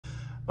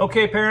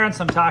Okay,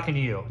 parents, I'm talking to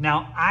you.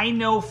 Now, I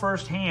know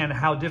firsthand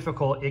how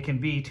difficult it can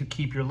be to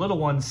keep your little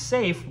ones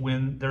safe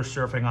when they're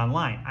surfing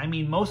online. I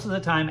mean, most of the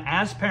time,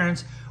 as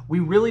parents, we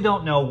really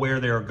don't know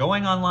where they're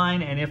going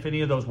online and if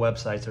any of those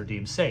websites are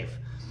deemed safe.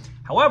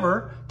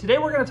 However, today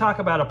we're going to talk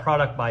about a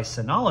product by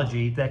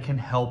Synology that can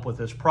help with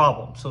this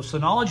problem. So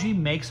Synology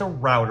makes a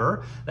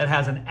router that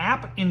has an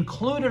app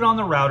included on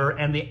the router,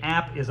 and the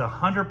app is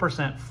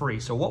 100% free.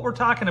 So what we're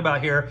talking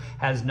about here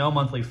has no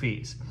monthly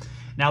fees.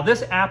 Now,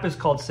 this app is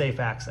called Safe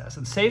Access,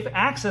 and Safe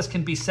Access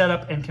can be set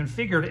up and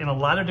configured in a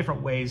lot of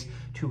different ways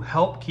to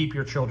help keep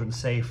your children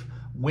safe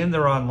when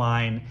they're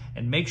online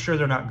and make sure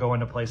they're not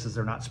going to places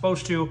they're not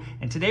supposed to.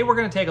 And today we're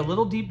going to take a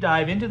little deep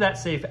dive into that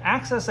Safe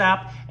Access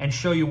app and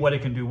show you what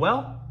it can do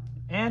well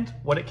and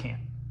what it can't.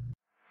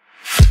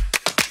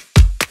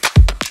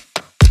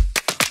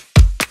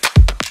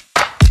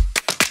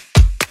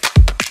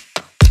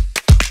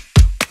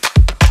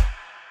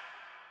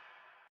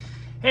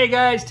 Hey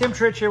guys, Tim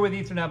Tritch here with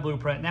Ethernet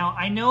Blueprint. Now,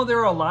 I know there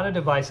are a lot of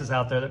devices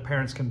out there that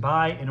parents can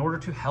buy in order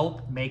to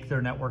help make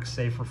their network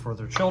safer for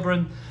their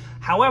children.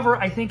 However,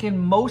 I think in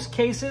most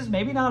cases,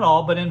 maybe not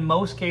all, but in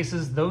most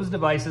cases, those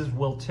devices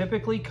will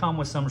typically come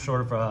with some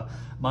sort of a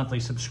monthly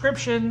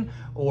subscription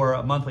or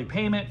a monthly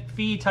payment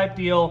fee type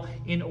deal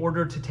in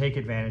order to take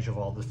advantage of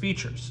all the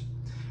features.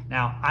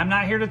 Now, I'm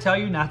not here to tell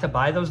you not to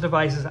buy those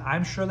devices.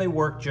 I'm sure they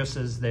work just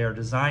as they're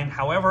designed.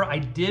 However, I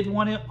did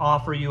want to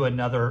offer you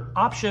another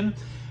option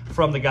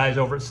from the guys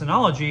over at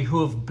Synology,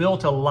 who have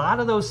built a lot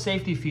of those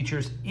safety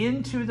features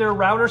into their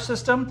router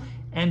system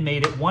and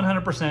made it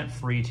 100%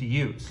 free to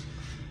use.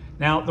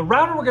 Now, the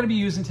router we're going to be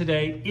using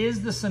today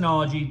is the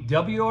Synology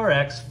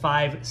WRX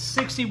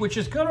 560, which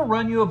is going to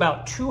run you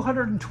about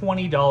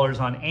 $220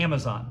 on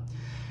Amazon.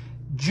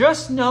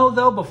 Just know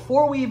though,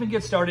 before we even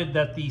get started,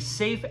 that the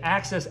Safe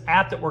Access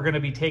app that we're going to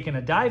be taking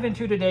a dive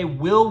into today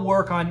will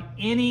work on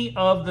any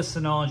of the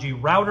Synology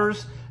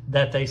routers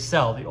that they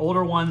sell, the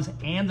older ones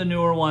and the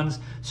newer ones.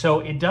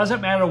 So it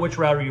doesn't matter which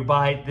router you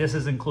buy, this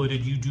is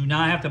included. You do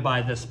not have to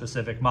buy this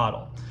specific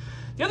model.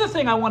 The other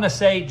thing I want to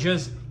say,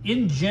 just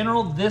in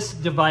general, this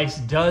device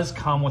does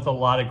come with a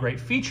lot of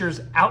great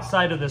features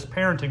outside of this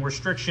parenting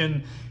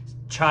restriction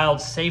child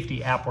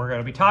safety app we're going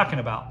to be talking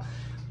about.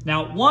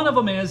 Now, one of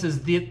them is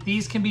that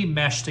these can be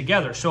meshed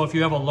together. So if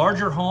you have a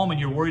larger home and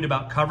you're worried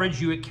about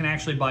coverage, you can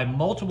actually buy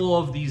multiple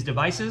of these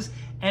devices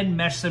and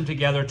mesh them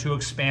together to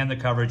expand the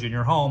coverage in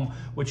your home,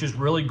 which is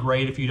really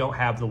great if you don't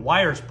have the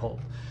wires pulled.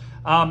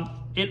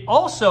 It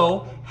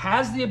also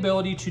has the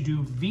ability to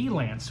do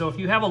VLAN. So if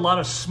you have a lot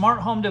of smart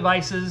home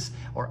devices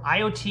or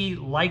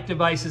IoT-like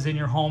devices in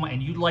your home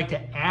and you'd like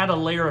to add a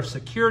layer of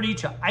security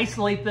to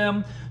isolate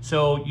them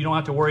so you don't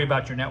have to worry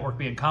about your network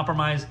being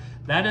compromised,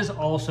 that is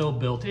also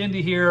built into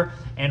here,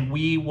 and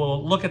we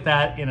will look at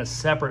that in a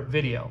separate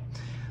video.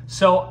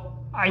 So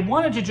I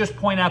wanted to just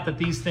point out that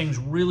these things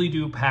really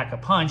do pack a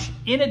punch,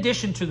 in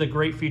addition to the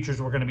great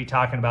features we're going to be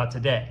talking about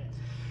today.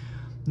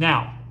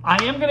 Now,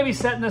 I am going to be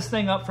setting this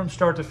thing up from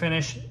start to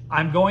finish.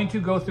 I'm going to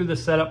go through the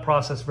setup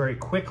process very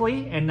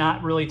quickly and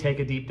not really take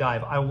a deep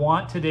dive. I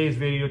want today's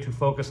video to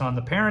focus on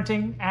the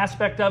parenting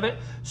aspect of it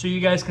so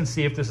you guys can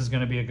see if this is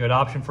going to be a good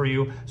option for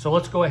you. So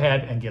let's go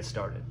ahead and get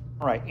started.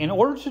 All right, in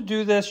order to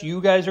do this,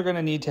 you guys are going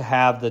to need to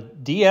have the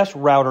DS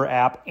Router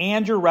app,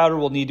 and your router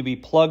will need to be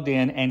plugged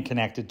in and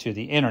connected to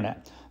the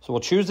internet. So we'll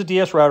choose the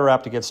DS Router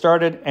app to get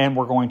started, and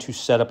we're going to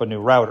set up a new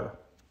router.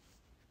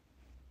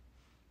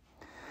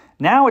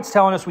 Now it's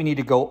telling us we need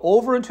to go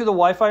over into the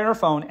Wi-Fi on our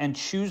phone and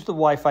choose the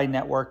Wi-Fi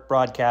network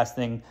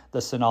broadcasting the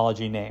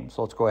Synology name.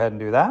 So let's go ahead and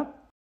do that.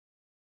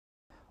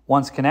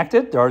 Once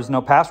connected, there is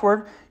no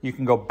password. You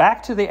can go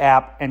back to the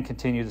app and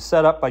continue the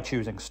setup by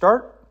choosing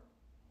Start.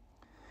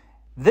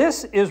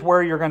 This is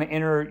where you're going to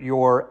enter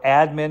your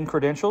admin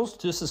credentials.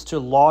 This is to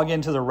log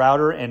into the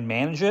router and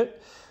manage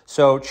it.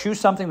 So choose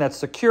something that's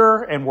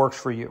secure and works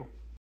for you.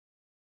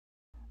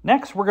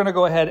 Next, we're going to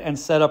go ahead and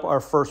set up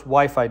our first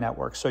Wi-Fi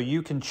network. So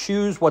you can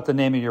choose what the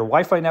name of your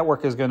Wi-Fi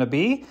network is going to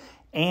be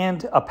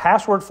and a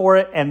password for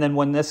it. And then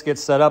when this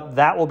gets set up,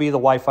 that will be the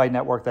Wi-Fi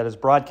network that is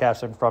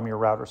broadcasting from your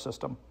router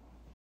system.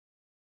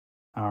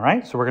 All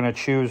right, so we're going to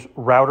choose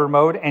router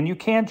mode, and you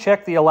can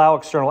check the allow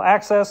external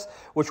access,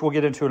 which we'll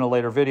get into in a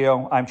later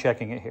video. I'm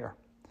checking it here.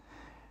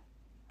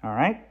 All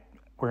right,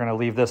 we're going to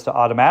leave this to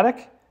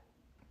automatic,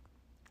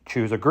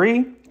 choose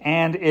agree,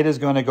 and it is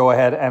going to go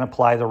ahead and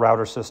apply the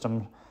router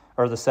system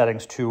or the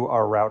settings to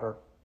our router.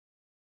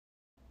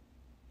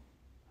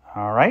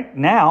 All right,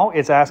 now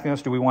it's asking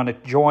us, do we want to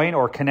join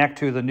or connect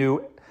to the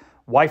new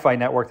Wi-Fi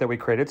network that we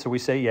created? So we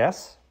say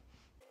yes.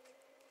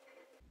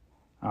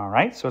 All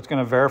right, so it's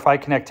going to verify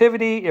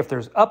connectivity. If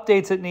there's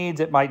updates it needs,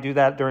 it might do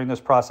that during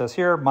this process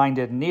here. Mine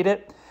didn't need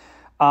it.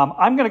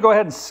 I'm going to go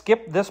ahead and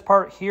skip this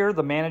part here,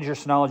 the Manage Your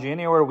Synology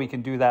Anywhere. We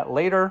can do that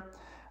later.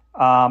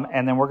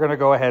 And then we're going to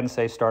go ahead and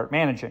say Start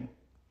Managing.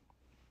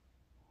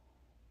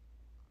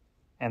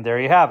 And there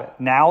you have it.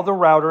 Now the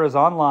router is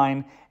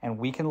online, and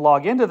we can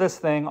log into this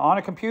thing on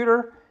a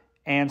computer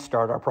and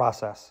start our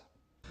process.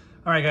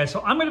 All right, guys,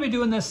 so I'm gonna be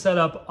doing this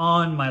setup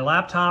on my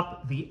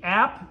laptop. The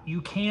app,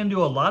 you can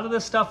do a lot of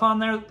this stuff on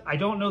there. I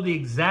don't know the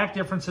exact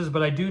differences,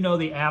 but I do know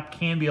the app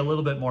can be a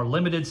little bit more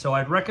limited, so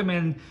I'd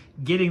recommend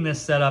getting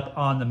this set up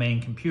on the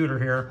main computer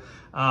here.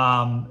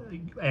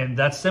 And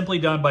that's simply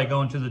done by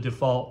going to the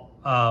default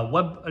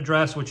web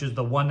address, which is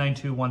the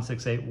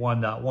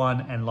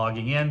 192.168.1.1, and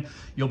logging in.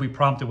 You'll be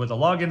prompted with a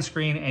login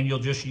screen, and you'll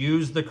just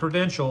use the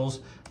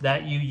credentials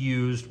that you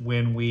used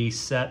when we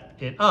set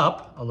it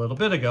up a little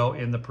bit ago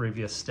in the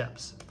previous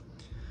steps.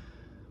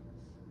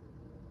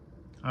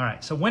 All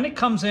right, so when it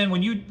comes in,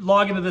 when you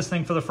log into this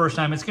thing for the first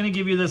time, it's gonna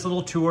give you this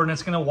little tour, and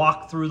it's gonna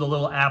walk through the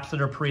little apps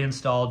that are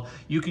pre-installed.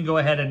 You can go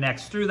ahead and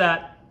next through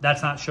that.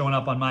 That's not showing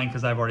up on mine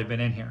because I've already been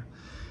in here.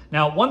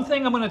 Now, one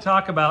thing I'm going to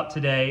talk about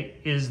today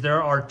is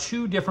there are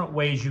two different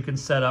ways you can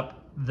set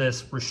up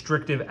this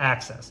restrictive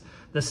access.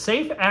 The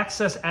Safe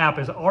Access app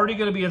is already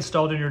going to be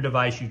installed in your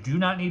device. You do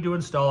not need to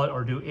install it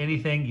or do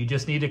anything. You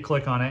just need to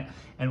click on it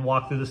and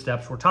walk through the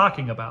steps we're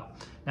talking about.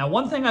 Now,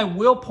 one thing I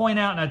will point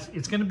out, and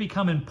it's going to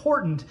become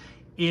important,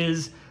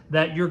 is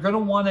that you're going to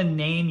want to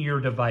name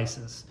your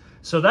devices.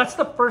 So that's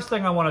the first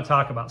thing I want to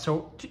talk about.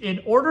 So in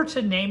order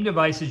to name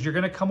devices, you're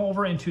going to come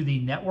over into the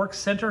Network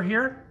Center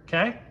here,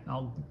 okay?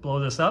 I'll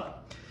blow this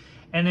up.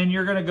 And then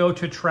you're going to go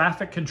to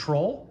Traffic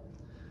Control,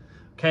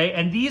 okay?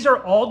 And these are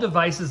all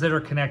devices that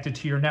are connected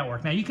to your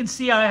network. Now you can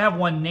see I have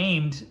one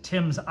named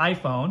Tim's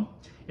iPhone.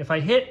 If I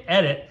hit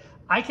Edit,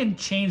 I can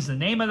change the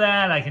name of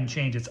that. I can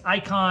change its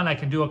icon. I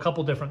can do a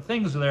couple different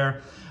things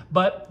there.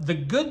 But the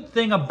good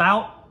thing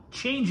about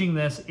changing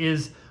this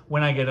is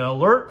when I get an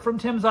alert from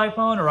Tim's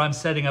iPhone or I'm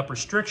setting up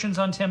restrictions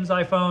on Tim's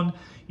iPhone,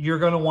 you're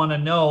going to want to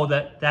know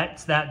that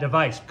that's that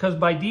device. Because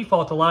by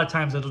default, a lot of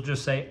times it'll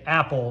just say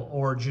Apple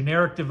or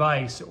generic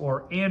device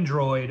or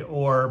Android,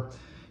 or,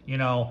 you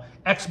know,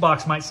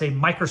 Xbox might say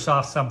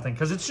Microsoft something,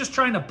 because it's just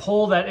trying to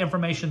pull that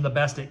information the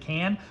best it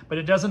can, but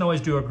it doesn't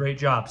always do a great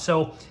job.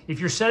 So if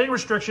you're setting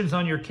restrictions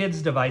on your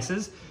kids'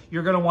 devices,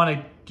 you're going to want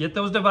to get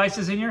those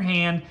devices in your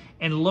hand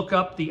and look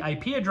up the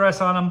IP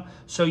address on them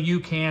so you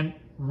can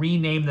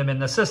rename them in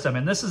the system.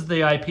 And this is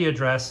the IP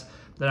address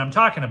that I'm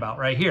talking about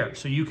right here.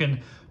 So you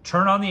can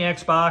turn on the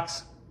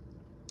Xbox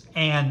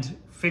and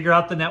figure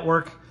out the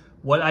network,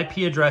 what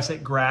IP address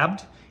it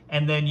grabbed,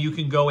 and then you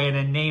can go in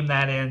and name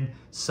that in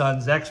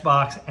Son's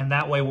Xbox. And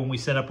that way, when we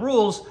set up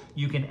rules,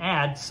 you can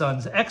add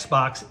Son's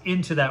Xbox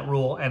into that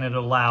rule and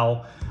it'll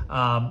allow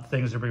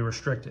things to be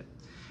restricted.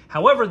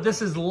 However,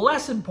 this is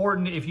less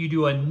important if you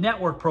do a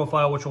network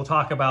profile, which we'll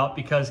talk about,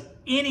 because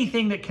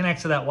anything that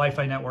connects to that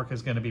Wi-Fi network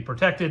is going to be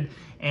protected.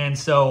 And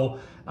so,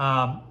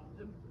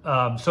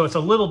 so it's a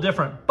little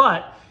different,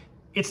 but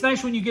it's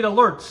nice when you get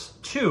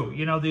alerts too.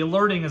 You know, the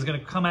alerting is going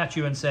to come at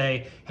you and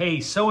say,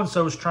 hey,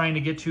 so-and-so is trying to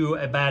get to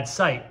a bad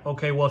site.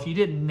 Okay, well, if you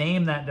didn't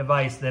name that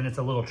device, then it's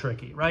a little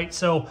tricky, right?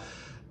 So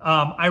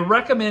I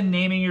recommend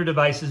naming your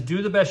devices.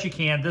 Do the best you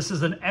can. This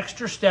is an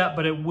extra step,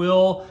 but it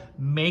will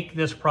make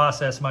this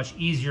process much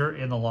easier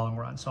in the long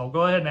run. So I'll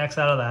go ahead and X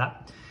out of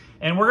that.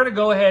 And we're going to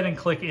go ahead and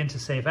click into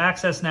Safe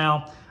Access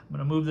now. I'm going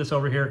to move this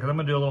over here because I'm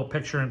going to do a little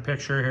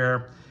picture-in-picture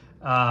here.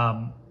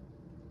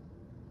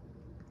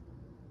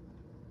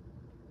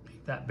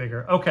 Make that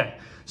bigger. Okay,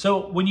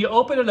 so when you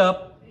open it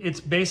up,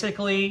 it's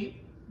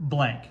basically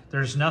blank.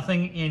 There's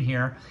nothing in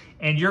here.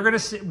 And you're going to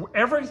see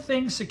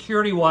everything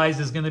security-wise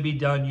is going to be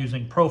done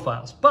using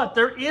profiles. But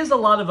there is a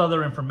lot of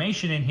other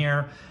information in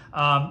here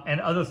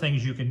and other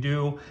things you can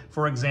do.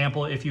 For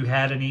example, if you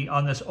had any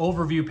on this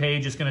overview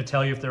page, it's going to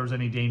tell you if there was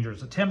any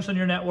dangerous attempts on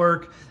your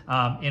network,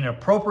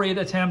 inappropriate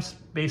attempts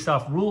based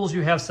off rules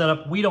you have set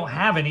up. We don't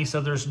have any, so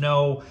there's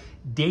no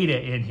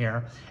data in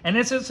here. And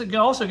it's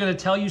also going to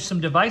tell you some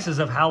devices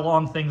of how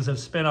long things have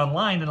spent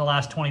online in the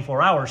last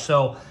 24 hours.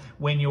 So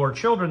when your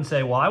children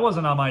say, well, I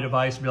wasn't on my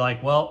device, be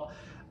like, well,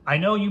 I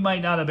know you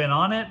might not have been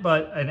on it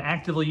and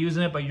actively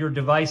using it, but your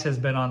device has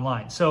been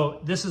online.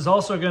 So this is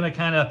also going to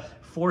kind of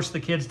force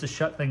the kids to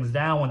shut things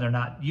down when they're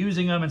not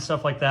using them and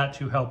stuff like that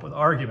to help with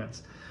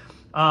arguments.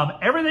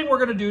 Everything we're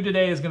going to do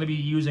today is going to be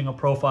using a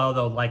profile,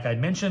 though, like I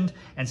mentioned.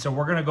 And so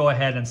we're going to go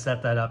ahead and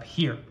set that up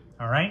here.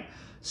 All right.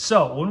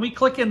 So when we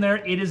click in there,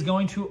 it is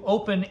going to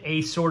open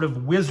a sort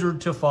of wizard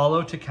to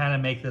follow to kind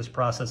of make this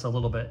process a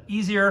little bit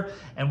easier.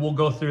 And we'll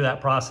go through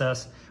that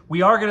process.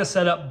 We are going to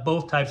set up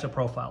both types of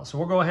profiles. So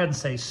we'll go ahead and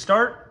say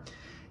start.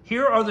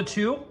 Here are the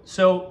two.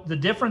 So the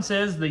difference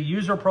is the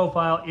user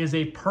profile is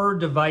a per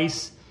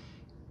device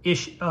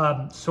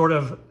sort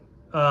of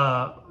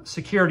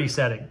security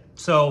setting.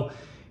 So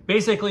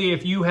basically,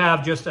 if you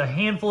have just a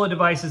handful of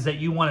devices that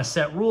you want to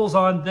set rules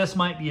on, this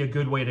might be a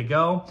good way to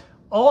go.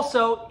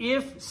 Also,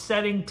 if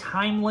setting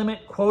time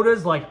limit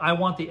quotas, like I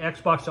want the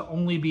Xbox to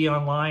only be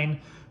online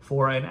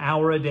for an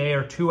hour a day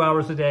or 2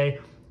 hours a day,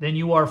 then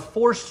you are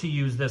forced to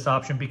use this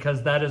option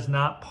because that is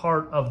not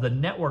part of the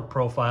network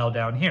profile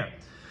down here.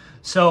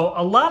 So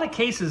a lot of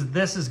cases,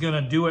 this is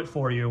going to do it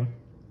for you.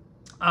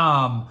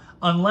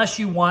 Unless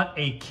you want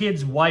a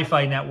kid's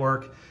Wi-Fi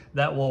network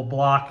that will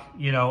block,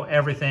 you know,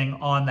 everything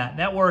on that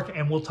network.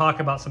 And we'll talk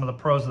about some of the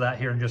pros of that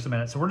here in just a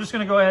minute. So we're just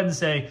going to go ahead and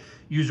say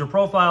user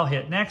profile,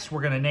 hit next.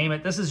 We're going to name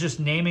it. This is just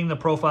naming the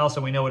profile so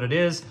we know what it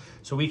is.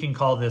 So we can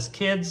call this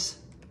kids.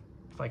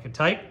 If I could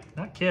type,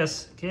 not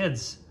kiss,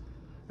 kids.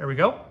 There we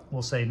go.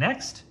 We'll say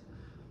next.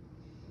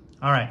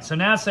 All right, so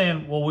now it's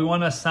saying, well, we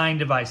want to assign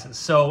devices.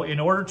 So in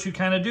order to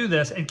kind of do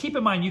this, and keep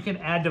in mind, you can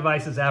add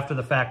devices after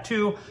the fact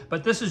too,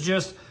 but this is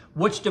just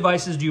which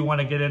devices do you want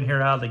to get in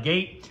here out of the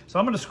gate. So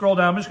I'm going to scroll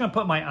down. I'm just going to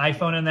put my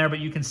iPhone in there, but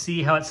you can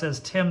see how it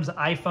says Tim's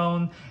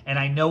iPhone, and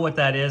I know what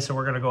that is. So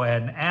we're going to go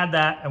ahead and add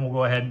that, and we'll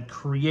go ahead and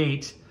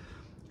create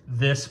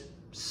this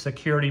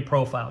security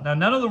profile. Now,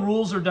 none of the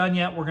rules are done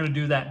yet. We're going to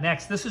do that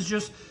next. This is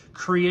just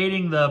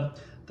creating the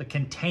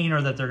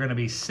container that they're going to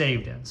be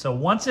saved in. So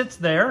once it's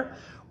there,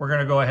 we're going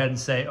to go ahead and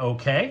say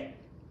okay.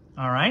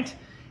 All right.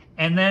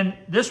 And then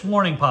this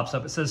warning pops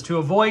up. It says to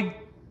avoid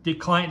the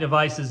client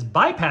devices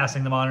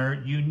bypassing the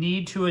monitor, you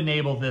need to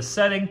enable this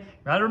setting.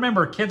 Gotta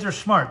remember, kids are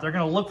smart. They're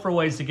going to look for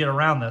ways to get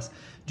around this.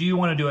 Do you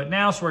want to do it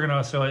now? So we're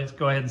going to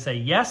go ahead and say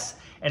yes.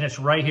 And it's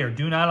right here.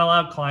 Do not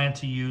allow client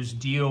to use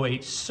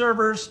DOH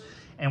servers.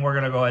 And we're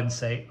going to go ahead and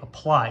say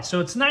apply. So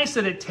it's nice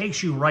that it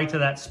takes you right to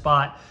that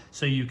spot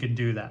so you can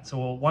do that.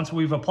 So once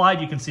we've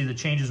applied, you can see the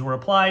changes were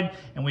applied,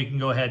 and we can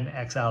go ahead and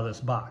X out of this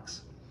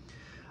box.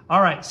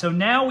 All right, so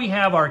now we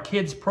have our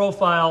kids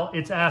profile.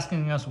 It's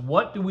asking us,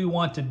 what do we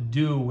want to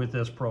do with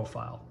this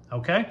profile?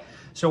 Okay,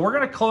 so we're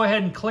going to go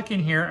ahead and click in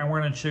here, and we're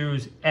going to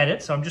choose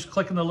edit. So I'm just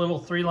clicking the little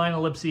 3-line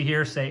ellipsis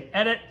here, say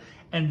edit,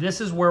 and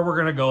this is where we're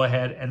going to go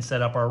ahead and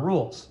set up our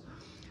rules.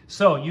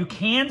 So you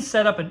can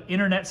set up an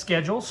internet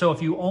schedule. So if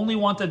you only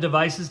want the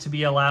devices to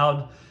be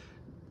allowed,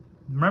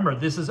 remember,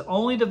 this is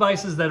only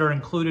devices that are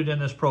included in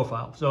this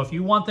profile. So if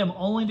you want them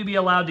only to be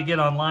allowed to get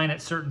online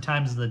at certain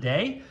times of the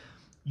day,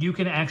 you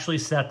can actually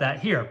set that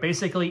here.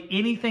 Basically,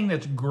 anything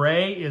that's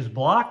gray is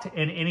blocked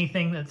and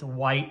anything that's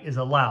white is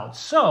allowed.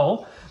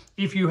 So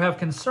if you have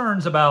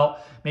concerns about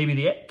maybe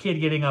the kid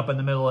getting up in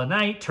the middle of the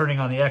night, turning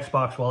on the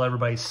Xbox while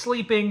everybody's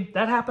sleeping,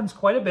 that happens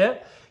quite a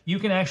bit. You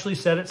can actually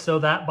set it so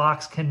that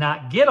box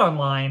cannot get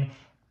online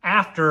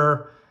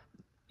after,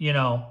 you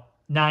know,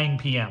 9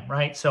 p.m.,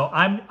 right? So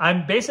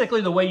I'm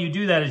basically, the way you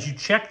do that is you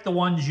check the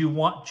ones you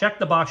want, check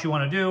the box you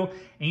want to do,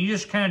 and you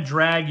just kind of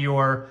drag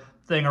your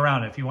thing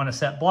around it. If you want to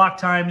set block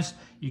times,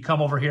 you come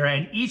over here,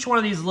 and each one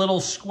of these little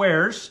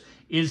squares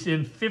is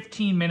in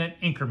 15-minute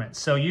increments.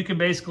 So you can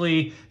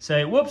basically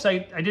say, whoops, I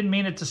didn't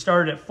mean it to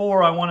start at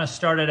 4. I want to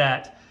start it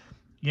at,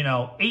 you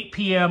know, 8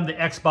 p.m. The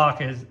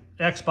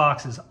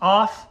Xbox is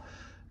off.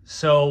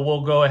 So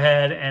we'll go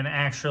ahead and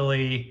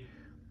actually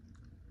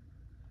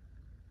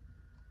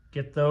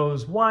get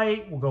those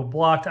white. We'll go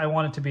blocked. I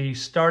want it to be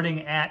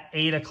starting at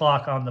 8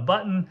 o'clock on the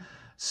button.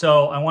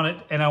 So I want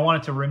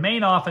it to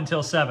remain off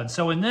until 7.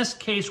 So in this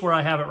case where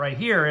I have it right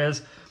here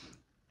is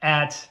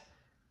at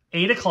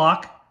 8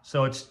 o'clock.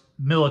 So it's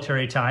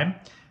military time.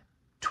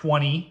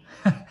 20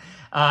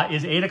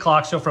 is 8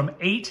 o'clock. So from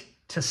 8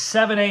 to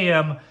 7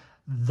 a.m.,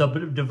 the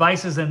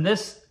devices in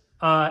this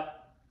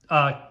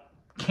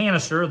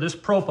canister, this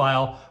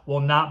profile, will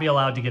not be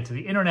allowed to get to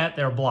the internet.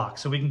 They're blocked.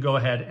 So we can go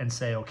ahead and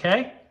say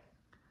okay.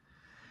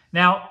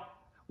 Now,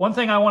 one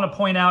thing I want to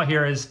point out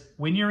here is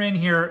when you're in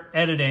here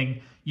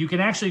editing, you can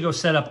actually go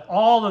set up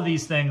all of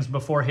these things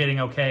before hitting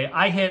okay.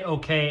 I hit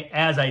okay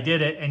as I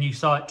did it, and you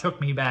saw it took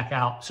me back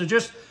out. So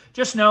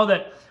just know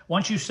that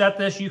once you set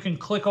this, you can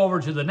click over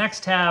to the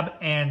next tab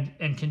and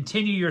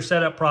continue your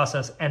setup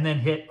process and then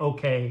hit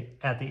okay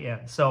at the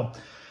end. So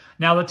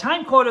now the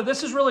time quota,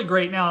 this is really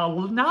great.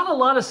 Now, not a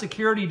lot of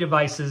security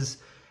devices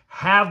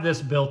have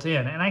this built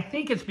in, and I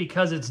think it's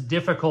because it's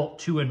difficult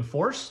to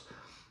enforce.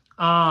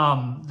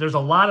 There's a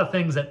lot of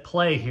things at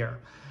play here.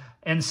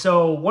 And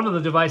so one of the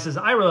devices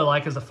I really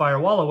like is the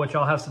Firewall, which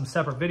I'll have some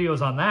separate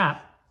videos on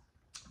that.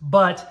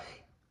 But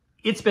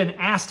it's been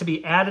asked to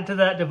be added to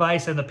that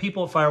device, and the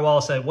people at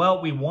Firewall said,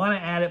 well, we want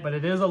to add it, but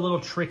it is a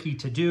little tricky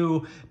to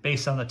do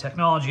based on the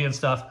technology and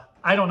stuff.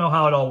 I don't know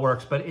how it all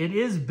works, but it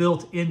is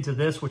built into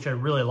this, which I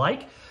really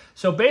like.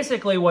 So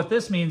basically what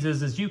this means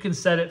is you can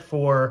set it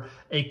for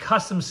a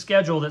custom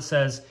schedule that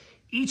says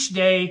each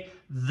day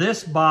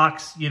this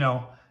box, you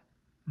know,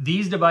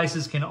 these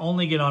devices can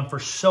only get on for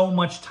so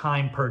much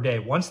time per day.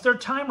 Once their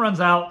time runs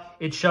out,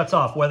 it shuts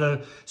off.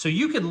 So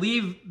you could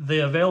leave the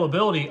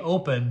availability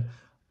open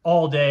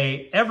all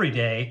day, every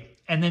day,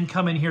 and then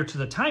come in here to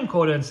the time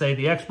quota and say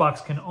the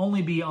Xbox can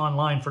only be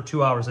online for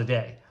 2 hours a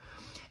day.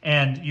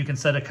 And you can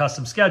set a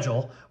custom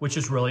schedule, which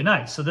is really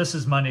nice. So this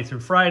is Monday through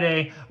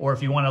Friday, or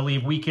if you want to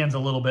leave weekends a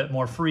little bit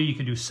more free, you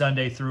can do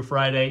Sunday through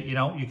Friday. You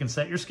know, you can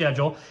set your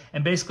schedule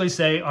and basically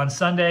say on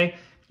Sunday,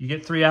 you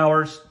get 3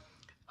 hours,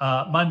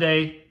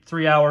 Monday,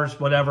 3 hours,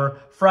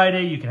 whatever.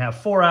 Friday, you can have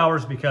 4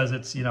 hours because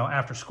it's, you know,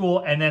 after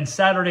school. And then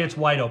Saturday, it's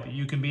wide open.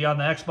 You can be on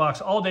the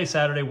Xbox all day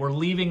Saturday. We're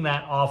leaving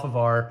that off of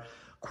our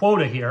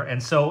quota here.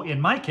 And so in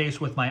my case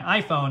with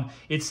my iPhone,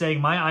 it's saying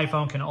my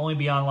iPhone can only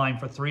be online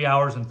for 3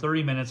 hours and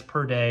 30 minutes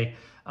per day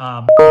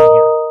here.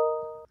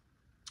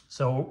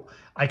 So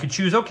I could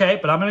choose okay,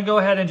 but I'm going to go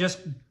ahead and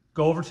just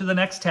go over to the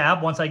next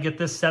tab once I get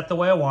this set the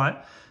way I want.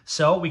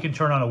 So we can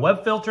turn on a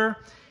web filter.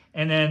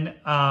 And then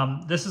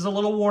this is a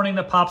little warning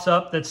that pops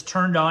up that's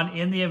turned on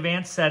in the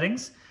advanced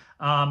settings.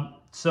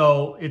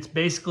 So it's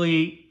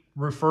basically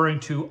referring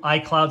to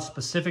iCloud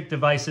specific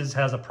devices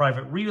has a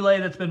private relay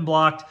that's been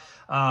blocked.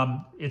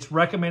 It's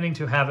recommending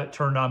to have it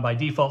turned on by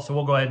default. So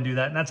we'll go ahead and do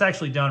that. And that's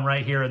actually done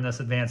right here in this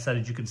advanced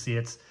settings. You can see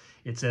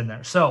it's in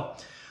there. So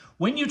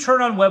when you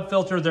turn on web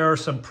filter, there are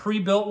some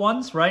pre-built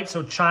ones, right?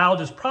 So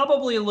child is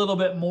probably a little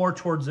bit more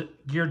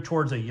geared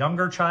towards a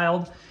younger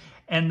child.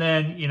 And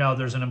then, you know,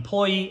 there's an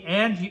employee,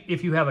 and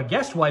if you have a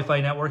guest Wi-Fi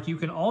network, you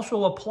can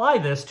also apply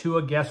this to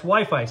a guest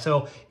Wi-Fi.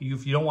 So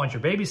if you don't want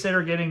your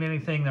babysitter getting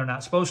anything they're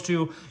not supposed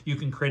to, you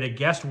can create a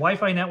guest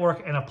Wi-Fi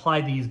network and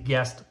apply these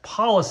guest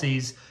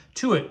policies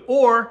to it.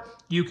 Or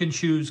you can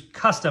choose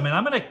custom. And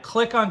I'm going to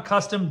click on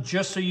custom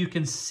just so you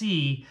can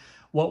see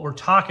what we're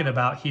talking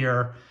about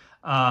here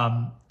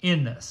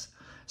in this.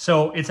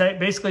 So it's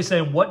basically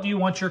saying, what do you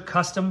want your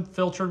custom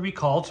filter to be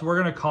called? So we're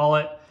going to call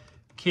it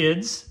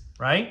kids,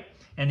 right?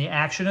 And the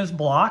action is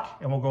block,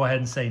 and we'll go ahead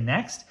and say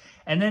next.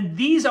 And then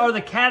these are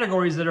the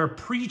categories that are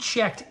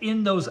pre-checked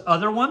in those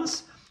other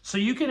ones. So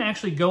you can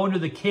actually go into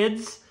the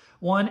kids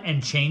one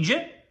and change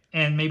it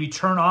and maybe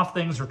turn off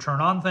things or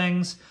turn on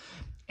things.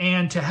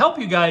 And to help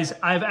you guys,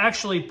 I've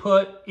actually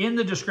put in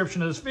the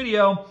description of this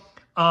video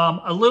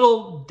a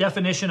little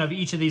definition of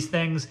each of these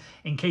things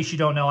in case you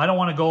don't know. I don't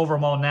want to go over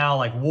them all now,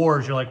 like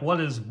wars. You're like, what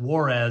is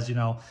Juarez, you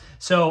know?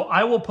 So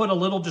I will put a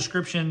little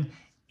description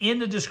in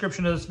the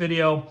description of this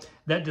video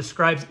that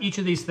describes each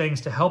of these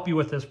things to help you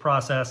with this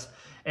process.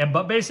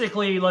 But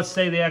basically, let's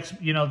say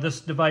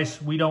this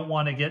device, we don't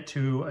want to get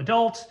to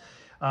adults.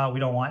 We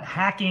don't want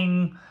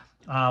hacking.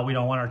 We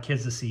don't want our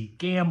kids to see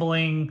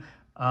gambling.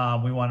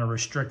 We want to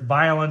restrict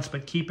violence.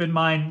 But keep in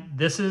mind,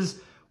 this is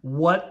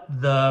what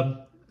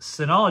the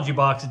Synology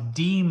box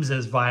deems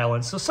as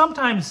violence. So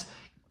sometimes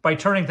by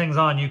turning things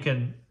on, you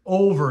can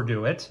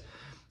overdo it.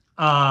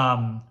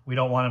 We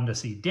don't want them to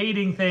see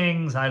dating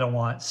things. I don't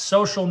want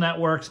social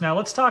networks. Now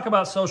let's talk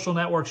about social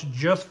networks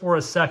just for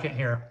a second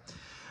here.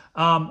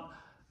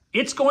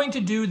 It's going to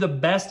do the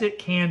best it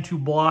can to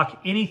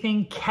block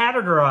anything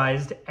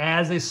categorized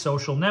as a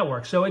social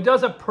network. So it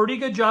does a pretty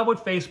good job with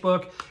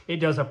Facebook. It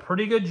does a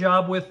pretty good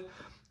job with,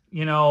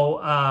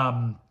 Instagram,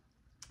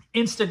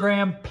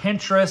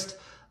 Pinterest,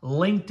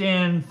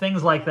 LinkedIn,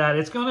 things like that.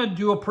 It's going to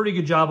do a pretty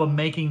good job of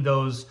making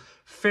those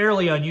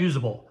fairly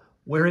unusable.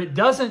 Where it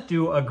doesn't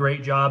do a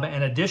great job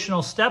and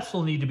additional steps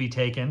will need to be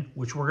taken,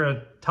 which we're going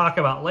to talk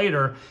about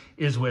later,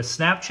 is with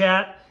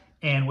Snapchat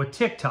and with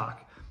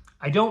TikTok.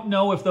 I don't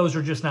know if those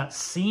are just not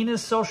seen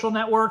as social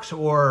networks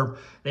or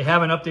they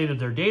haven't updated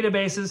their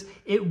databases.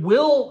 It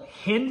will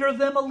hinder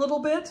them a little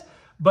bit,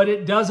 but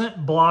it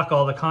doesn't block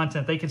all the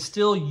content. They can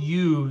still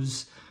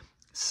use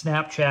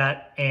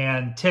Snapchat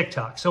and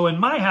TikTok. So in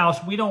my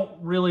house, we don't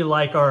really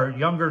like our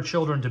younger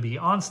children to be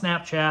on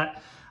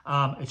Snapchat.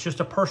 It's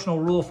just a personal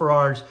rule for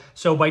ours.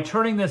 So by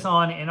turning this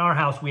on in our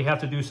house, we have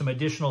to do some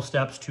additional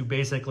steps to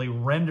basically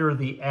render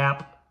the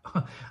app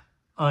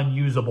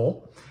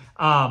unusable.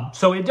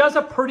 So it does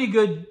a pretty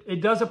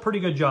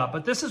good job.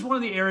 But this is one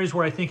of the areas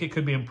where I think it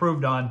could be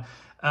improved on.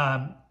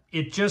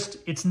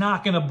 It's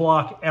not going to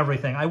block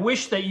everything. I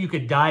wish that you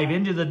could dive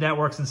into the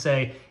networks and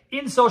say,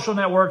 in social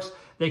networks,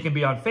 they can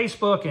be on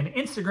Facebook and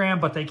Instagram,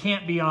 but they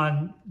can't be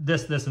on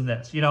this, this, and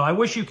this. I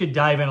wish you could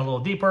dive in a little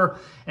deeper.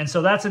 And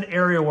so that's an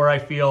area where I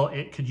feel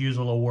it could use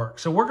a little work.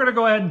 So we're going to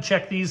go ahead and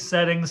check these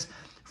settings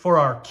for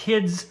our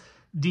kids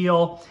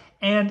deal.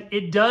 And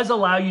it does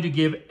allow you to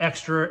give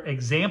extra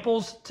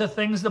examples to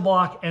things to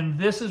block. And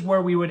this is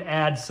where we would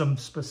add some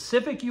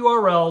specific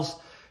URLs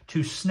to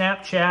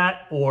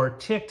Snapchat or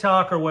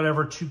TikTok or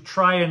whatever to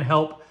try and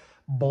help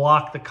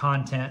block the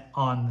content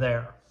on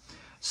there.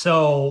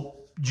 So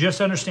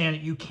just understand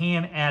that you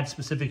can add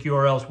specific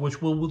URLs,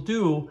 which we'll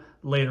do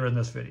later in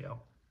this video.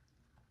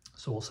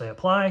 So we'll say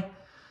apply.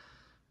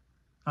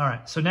 All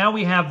right, so now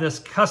we have this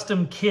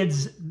custom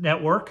kids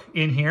network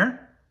in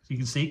here. So you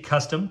can see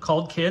custom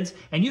called kids,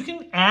 and you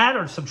can add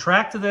or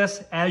subtract to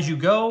this as you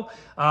go.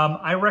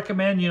 I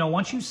recommend,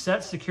 once you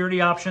set security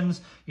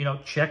options,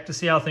 check to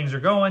see how things are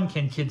going.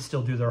 Can kids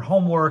still do their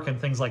homework and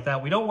things like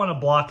that? We don't want to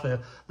block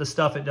the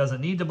stuff it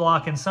doesn't need to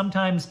block. And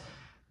sometimes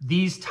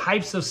these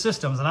types of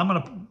systems, and I'm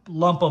going to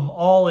lump them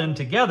all in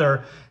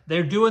together,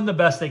 they're doing the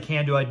best they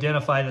can to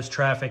identify this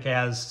traffic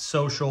as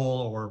social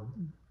or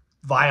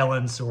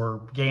violence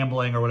or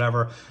gambling or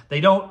whatever.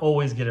 They don't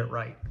always get it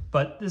right,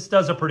 but this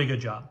does a pretty good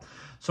job.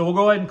 So we'll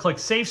go ahead and click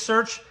Safe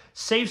Search.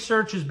 Safe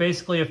Search is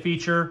basically a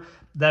feature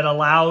that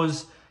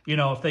allows,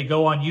 if they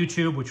go on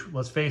YouTube, which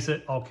let's face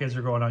it, all kids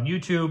are going on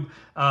YouTube,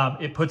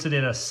 it puts it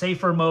in a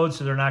safer mode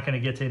so they're not going to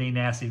get to any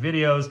nasty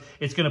videos.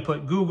 It's going to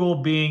put Google,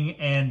 Bing,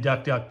 and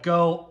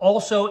DuckDuckGo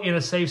also in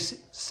a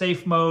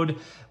safe mode,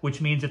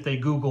 which means if they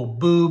Google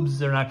boobs,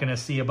 they're not going to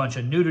see a bunch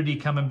of nudity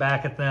coming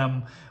back at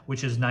them,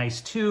 which is nice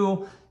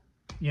too.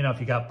 If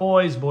you got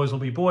boys will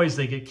be boys,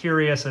 they get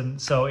curious,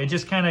 and so it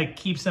just kind of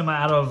keeps them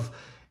out of,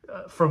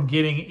 from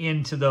getting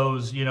into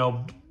those,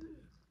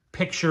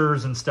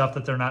 pictures and stuff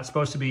that they're not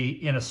supposed to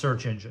be in a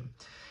search engine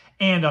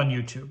and on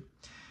YouTube.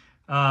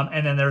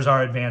 And then there's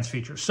our advanced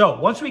features. So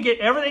once we get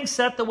everything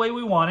set the way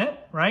we want it,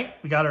 right?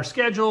 We got our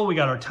schedule, we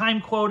got our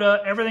time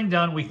quota, everything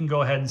done, we can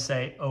go ahead and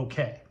say,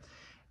 okay.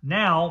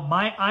 Now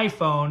my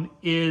iPhone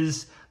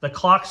the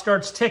clock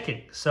starts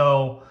ticking.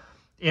 So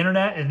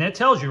internet, and it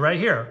tells you right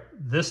here,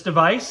 this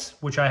device,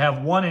 which I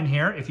have one in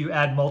here, if you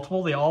add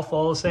multiple, they all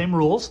follow the same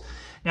rules.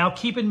 Now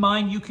keep in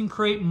mind, you can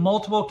create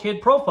multiple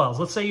kid profiles.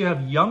 Let's say you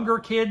have younger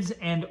kids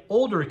and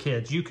older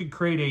kids. You could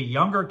create a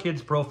younger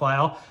kids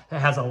profile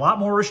that has a lot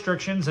more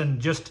restrictions and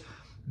just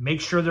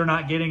make sure they're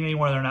not getting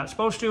anywhere they're not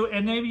supposed to.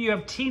 And maybe you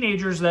have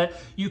teenagers that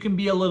you can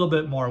be a little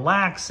bit more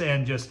lax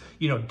and just,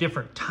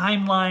 different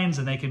timelines,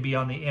 and they can be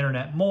on the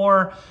internet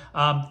more,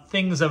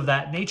 things of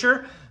that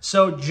nature.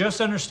 So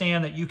just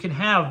understand that you can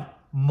have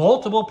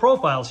multiple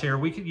profiles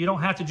here. You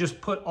don't have to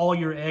just put all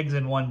your eggs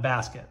in one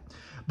basket.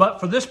 But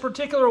for this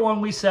particular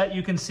one we set,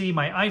 you can see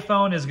my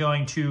iPhone is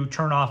going to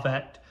turn off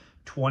at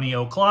 20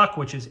 o'clock,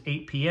 which is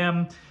 8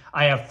 p.m.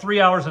 I have 3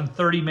 hours and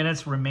 30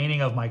 minutes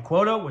remaining of my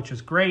quota, which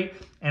is great,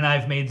 and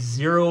I've made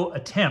 0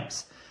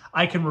 attempts.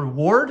 I can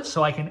reward,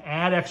 so I can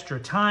add extra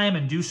time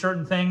and do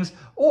certain things,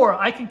 or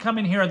I can come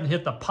in here and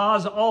hit the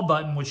pause all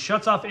button, which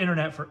shuts off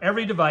internet for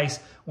every device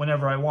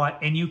whenever I want,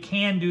 and you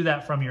can do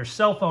that from your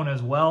cell phone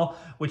as well,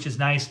 which is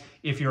nice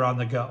if you're on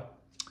the go.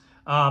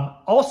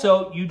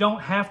 Also, you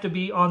don't have to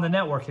be on the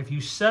network. If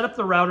you set up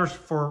the routers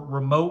for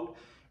remote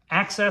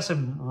access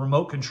and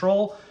remote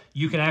control,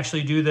 you can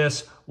actually do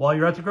this while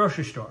you're at the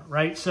grocery store,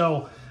 right?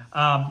 So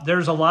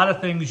there's a lot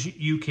of things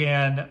you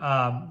can,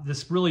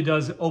 this really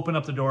does open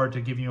up the door to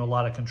giving you a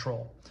lot of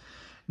control.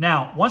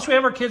 Now, once we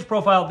have our kids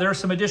profile, there are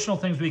some additional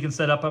things we can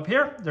set up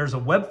here. There's a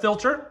web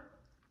filter,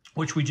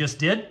 which we just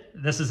did.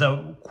 This is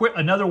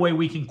another way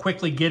we can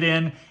quickly get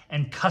in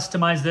and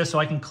customize this. So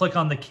I can click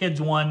on the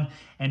kids one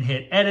and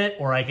hit edit,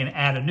 or I can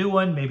add a new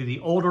one, maybe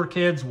the older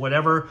kids,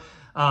 whatever.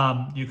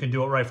 You can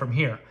do it right from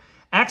here.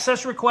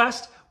 Access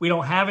request, we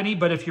don't have any,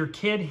 but if your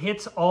kid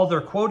hits all their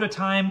quota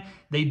time,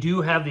 they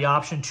do have the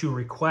option to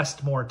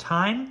request more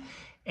time.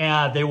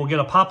 They will get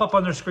a pop-up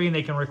on their screen.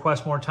 They can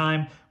request more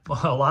time.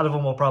 A lot of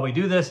them will probably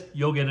do this.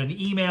 You'll get an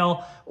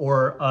email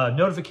or a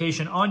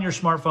notification on your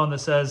smartphone that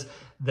says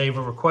they've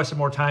requested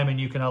more time, and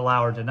you can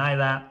allow or deny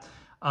that.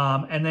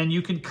 And then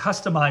you can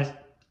customize,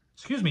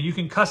 you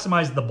can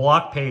customize the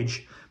block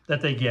page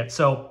that they get.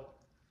 So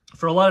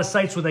for a lot of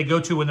sites where they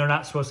go to when they're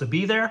not supposed to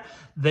be there,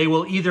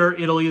 it'll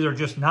either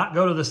just not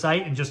go to the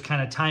site and just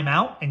kind of time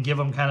out and give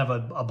them kind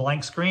of a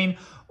blank screen,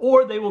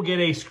 or they will get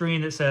a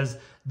screen that says,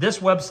 this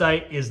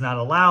website is not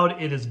allowed.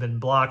 It has been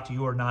blocked.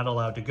 You are not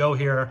allowed to go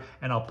here.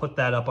 And I'll put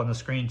that up on the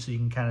screen so you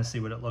can kind of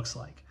see what it looks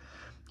like.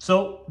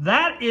 So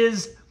that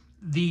is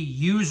the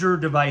user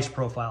device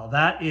profile.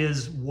 That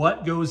is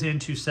what goes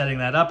into setting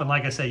that up. And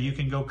like I say, you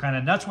can go kind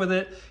of nuts with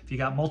it if you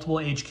got multiple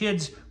age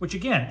kids, which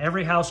again,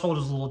 every household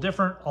is a little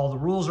different. All the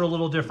rules are a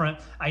little different.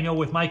 I know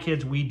with my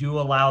kids, we do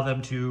allow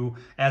them to,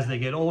 as they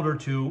get older,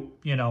 to,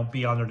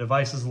 be on their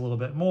devices a little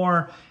bit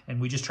more.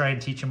 And we just try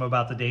and teach them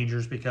about the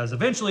dangers, because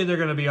eventually they're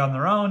going to be on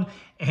their own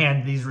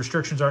and these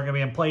restrictions aren't going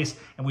to be in place.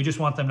 And we just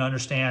want them to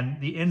understand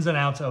the ins and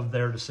outs of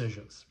their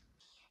decisions.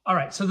 All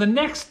right, so the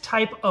next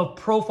type of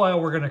profile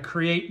we're going to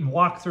create and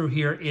walk through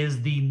here is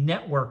the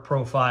network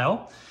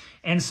profile.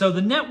 And so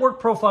the network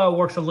profile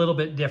works a little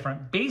bit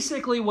different.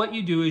 Basically, what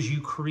you do is you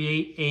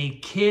create a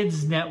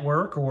kids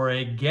network or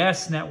a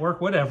guest network,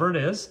 whatever it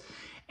is,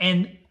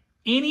 and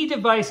any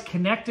device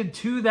connected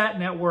to that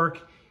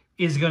network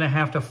is going to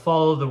have to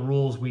follow the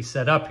rules we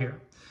set up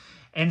here.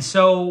 And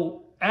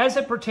so as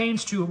it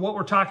pertains to what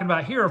we're talking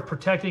about here of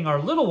protecting our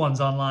little ones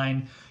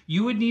online,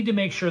 you would need to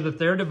make sure that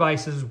their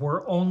devices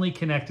were only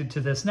connected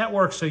to this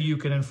network so you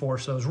can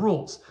enforce those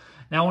rules.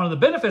 Now, one of the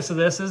benefits of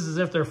this is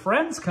if their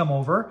friends come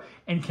over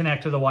and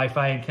connect to the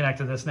Wi-Fi and connect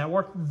to this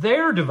network,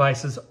 their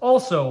devices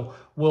also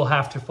will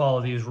have to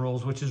follow these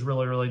rules, which is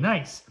really, really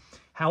nice.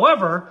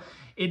 However,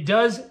 it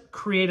does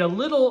create a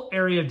little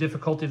area of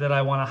difficulty that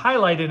I want to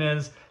highlight, and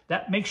is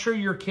that make sure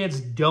your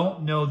kids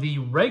don't know the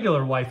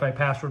regular Wi-Fi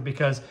password,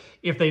 because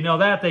if they know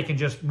that, they can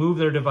just move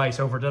their device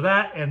over to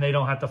that and they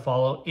don't have to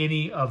follow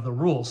any of the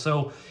rules.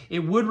 So it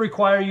would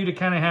require you to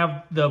kind of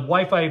have the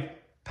Wi-Fi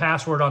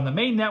password on the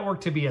main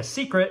network to be a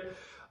secret,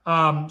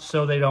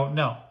 so they don't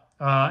know.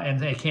 And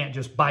they can't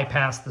just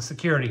bypass the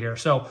security here.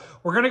 So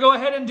we're going to go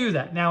ahead and do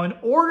that. Now, in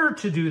order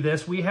to do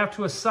this, we have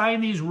to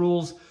assign these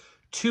rules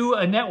to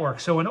a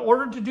network. So in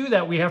order to do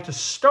that, we have to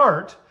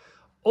start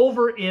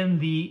over in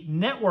the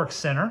network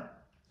center.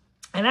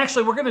 And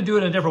actually, we're going to do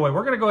it in a different way.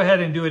 We're going to go ahead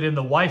and do it in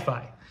the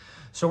Wi-Fi.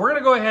 So we're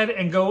going to go ahead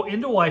and go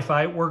into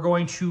Wi-Fi. We're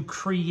going to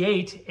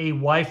create a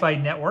Wi-Fi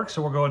network.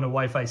 So we're going to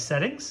Wi-Fi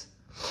settings,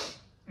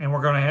 and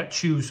we're going to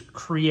choose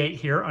create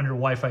here under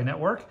Wi-Fi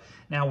network.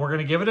 Now we're going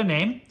to give it a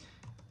name,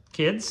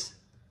 kids.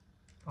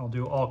 I'll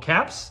do all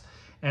caps,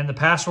 and the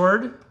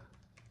password.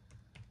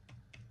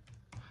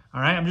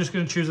 All right, I'm just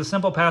going to choose a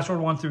simple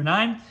password 1 through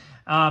 9.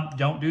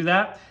 Don't do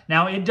that.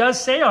 Now, it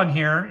does say on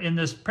here in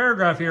this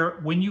paragraph here,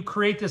 when you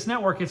create this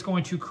network, it's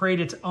going to create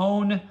its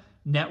own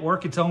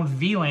network, its own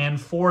VLAN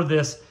for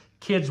this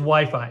kids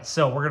Wi-Fi.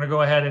 So we're going to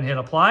go ahead and hit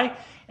apply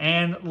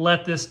and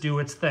let this do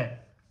its thing.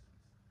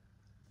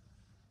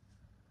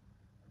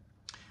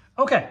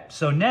 Okay,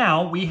 so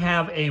now we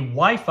have a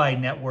Wi-Fi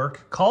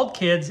network called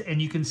Kids,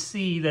 and you can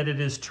see that it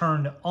is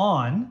turned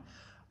on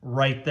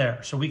right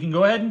there. So we can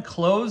go ahead and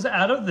close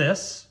out of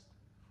this,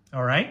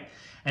 all right?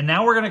 And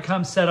now we're gonna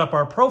come set up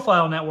our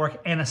profile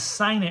network and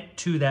assign it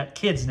to that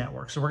Kids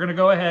network. So we're gonna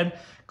go ahead,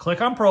 click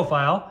on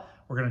Profile,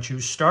 we're gonna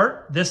choose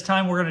Start. This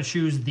time we're gonna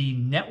choose the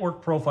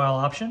Network Profile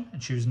option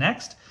and choose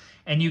Next.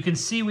 And you can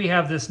see we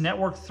have this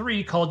Network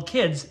 3 called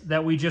Kids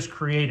that we just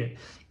created.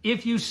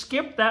 If you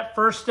skip that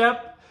first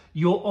step,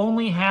 you'll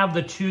only have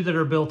the two that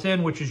are built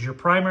in, which is your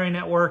primary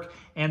network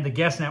and the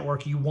guest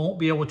network. You won't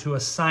be able to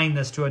assign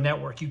this to a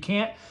network. You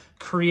can't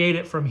create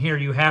it from here.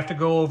 You have to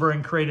go over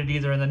and create it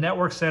either in the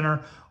Network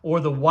Center or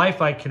the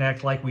Wi-Fi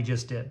Connect like we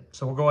just did.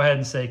 So we'll go ahead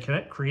and say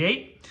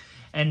create.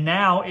 And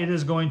now it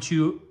is going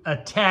to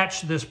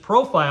attach this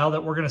profile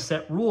that we're going to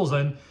set rules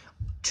in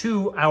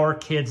to our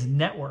Kids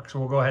network. So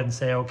we'll go ahead and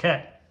say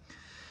okay.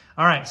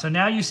 All right, so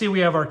now you see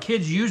we have our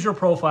Kids user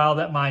profile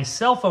that my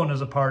cell phone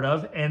is a part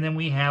of, and then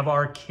we have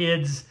our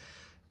Kids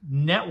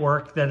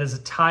network that is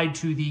tied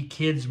to the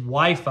Kids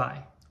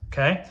Wi-Fi,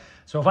 okay?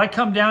 So if I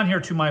come down here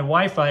to my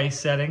Wi-Fi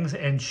settings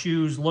and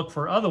choose look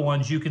for other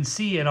ones, you can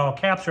see in all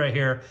caps right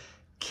here,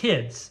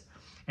 Kids.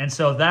 And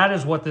so that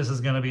is what this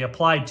is gonna be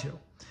applied to.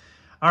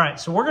 All right,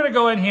 so we're gonna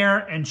go in here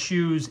and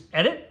choose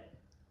Edit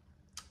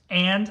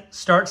and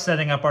start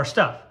setting up our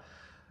stuff.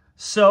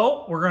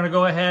 So we're going to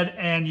go ahead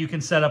and you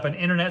can set up an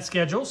internet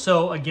schedule.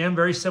 So again,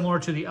 very similar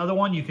to the other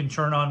one, you can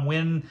turn on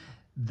when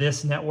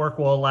this network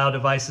will allow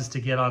devices to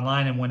get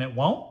online and when it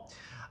won't.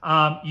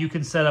 You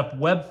can set up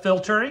web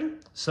filtering.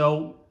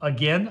 So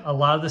again, a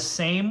lot of the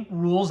same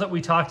rules that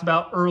we talked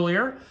about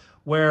earlier,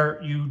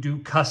 where you do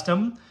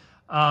custom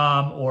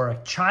or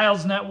a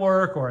child's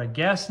network or a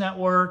guest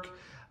network.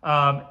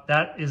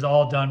 That is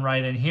all done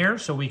right in here.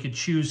 So we could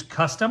choose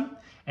custom.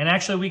 And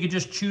actually, we could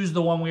just choose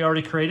the one we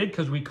already created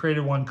because we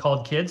created one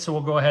called Kids. So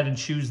we'll go ahead and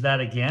choose that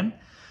again.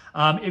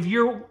 If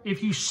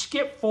you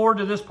skip forward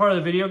to this part of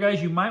the video,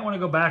 guys, you might want to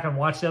go back and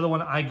watch the other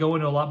one. I go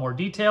into a lot more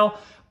detail.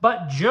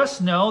 But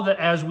just know that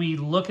as we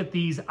look at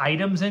these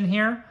items in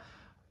here,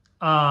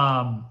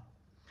 and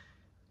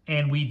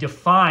we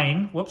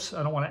define, whoops,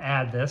 I don't want to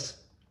add this.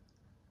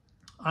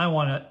 I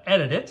want to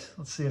edit it.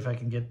 Let's see if I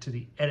can get to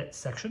the edit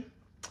section.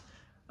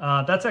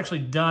 That's actually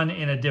done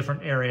in a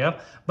different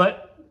area.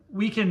 But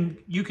you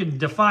can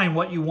define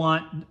what you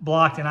want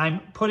blocked, and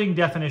I'm putting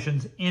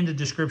definitions in the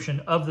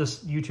description of this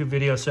YouTube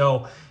video,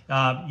 so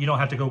you don't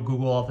have to go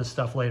Google all this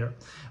stuff later.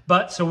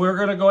 But so we're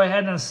going to go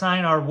ahead and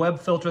assign our web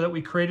filter that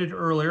we created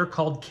earlier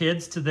called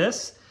Kids to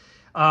this.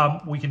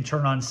 We can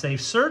turn on safe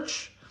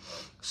search,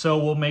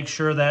 so we'll make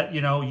sure that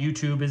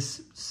YouTube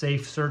is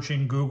safe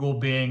searching Google,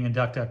 Bing, and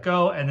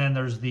DuckDuckGo, and then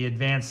there's the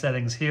advanced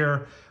settings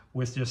here,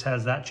 which just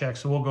has that check.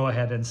 So we'll go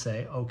ahead and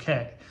say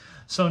okay.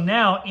 So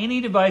now any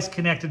device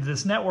connected to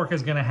this network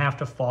is going to have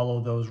to follow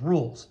those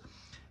rules.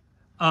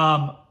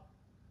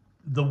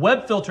 The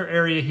web filter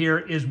area here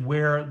is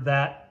where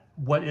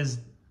what is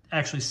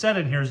actually set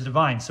in here is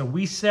defined. So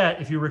we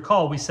set, if you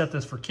recall, we set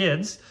this for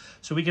Kids.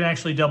 So we can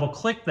actually double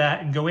click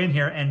that and go in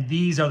here, and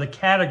these are the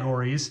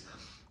categories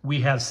we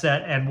have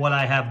set and what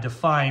I have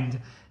defined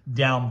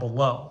down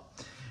below.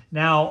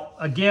 Now,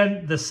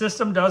 again, the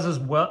system does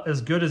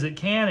as good as it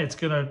can. It's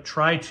going to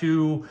try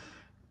to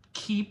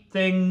keep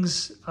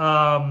things,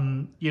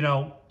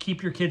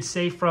 keep your kids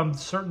safe from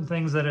certain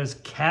things that is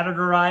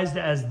categorized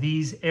as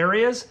these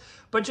areas.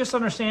 But just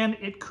understand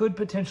it could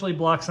potentially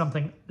block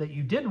something that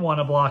you didn't want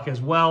to block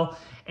as well.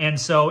 And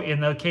so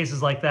in the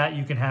cases like that,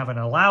 you can have an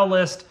allow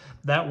list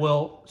that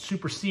will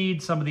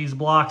supersede some of these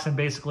blocks. And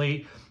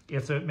basically,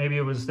 if maybe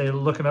they're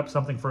looking up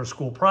something for a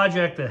school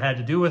project that had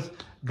to do with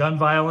gun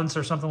violence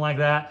or something like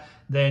that,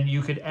 then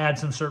you could add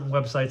some certain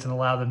websites and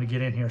allow them to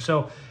get in here.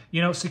 So,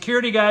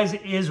 security, guys,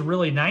 is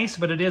really nice,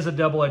 but it is a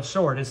double-edged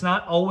sword. It's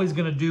not always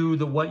going to do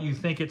what you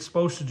think it's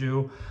supposed to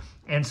do.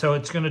 And so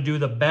it's going to do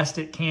the best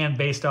it can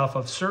based off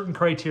of certain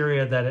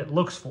criteria that it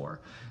looks for.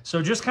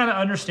 So just kind of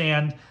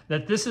understand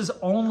that this is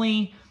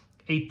only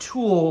a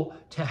tool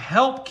to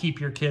help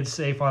keep your kids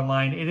safe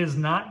online. It is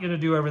not going to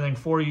do everything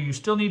for you. You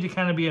still need to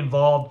kind of be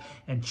involved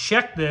and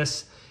check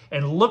this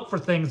and look for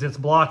things that's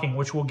blocking,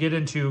 which we'll get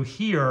into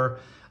here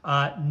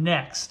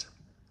next.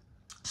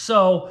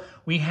 So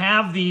we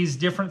have these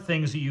different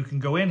things that you can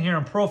go in here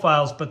in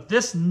profiles, but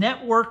this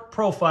network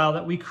profile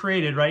that we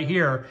created right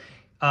here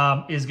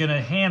is going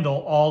to handle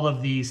all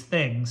of these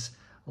things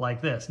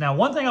like this. Now,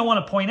 one thing I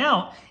want to point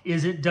out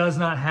is it does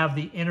not have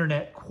the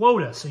internet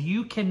quota. So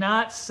you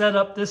cannot set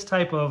up this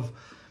type of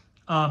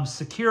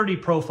security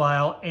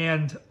profile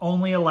and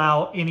only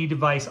allow any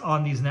device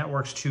on these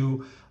networks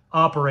to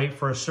operate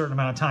for a certain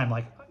amount of time,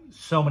 like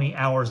so many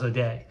hours a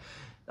day.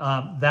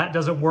 That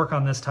doesn't work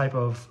on this type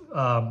of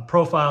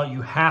profile.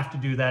 You have to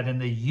do that in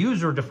the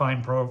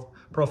user-defined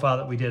profile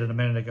that we did a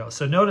minute ago.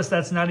 So notice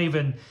that's not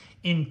even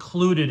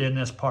included in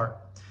this part.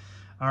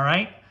 All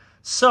right.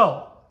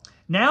 So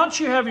Now that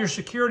you have your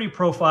security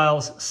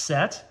profiles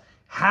set,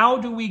 how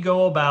do we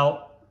go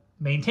about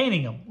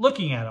maintaining them,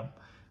 looking at them,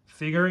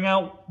 figuring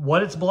out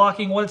what it's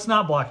blocking, what it's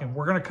not blocking?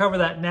 We're going to cover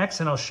that next,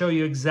 and I'll show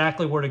you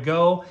exactly where to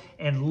go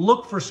and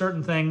look for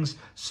certain things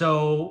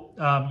so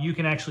you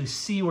can actually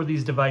see where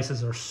these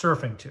devices are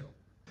surfing to.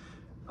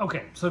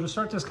 Okay, so to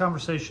start this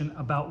conversation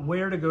about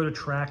where to go to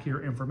track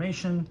your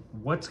information,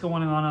 what's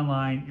going on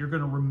online, you're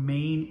going to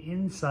remain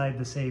inside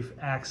the Safe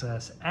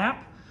Access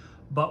app,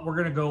 but we're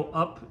going to go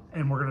up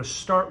and we're going to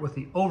start with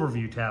the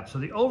Overview tab. So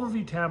the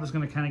Overview tab is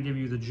going to kind of give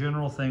you the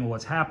general thing of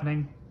what's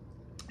happening.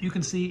 You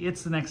can see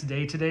it's the next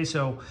day today,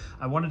 so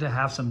I wanted to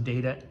have some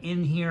data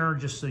in here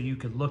just so you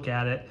could look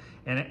at it.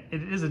 And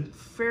it is a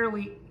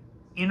fairly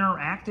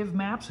interactive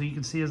map, so you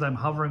can see as I'm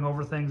hovering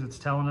over things, it's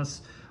telling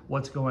us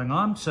what's going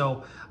on.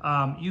 So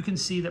you can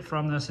see that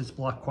from this, it's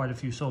blocked quite a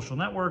few social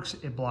networks.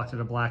 It blocked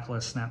at a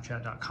blacklist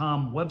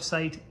snapchat.com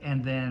website,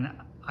 and then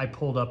I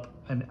pulled up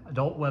an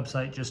adult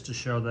website just to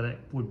show that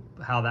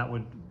how that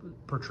would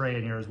portray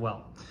in here as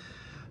well.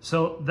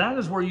 So that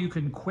is where you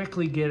can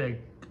quickly get a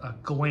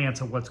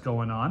glance at what's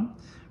going on,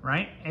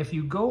 right? If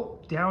you go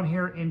down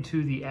here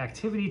into the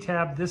activity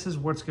tab, this is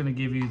what's going to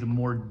give you the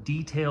more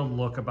detailed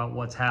look about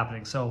what's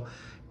happening. So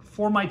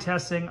for my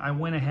testing, I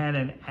went ahead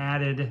and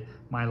added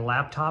my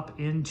laptop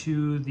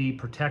into the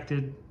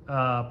protected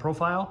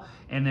profile,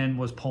 and then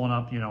was pulling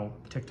up,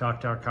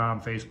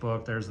 TikTok.com,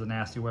 Facebook, there's the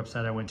nasty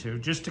website I went to,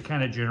 just to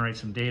kind of generate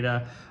some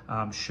data,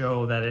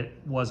 show that it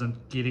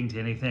wasn't getting to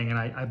anything. And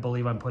I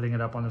believe I'm putting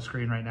it up on the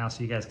screen right now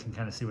so you guys can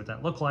kind of see what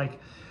that looked like.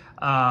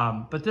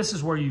 But this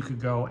is where you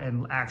could go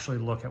and actually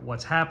look at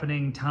what's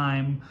happening,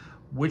 time,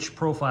 which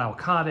profile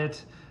caught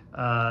it,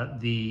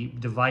 the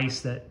device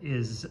that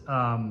is,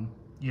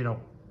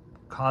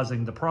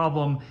 causing the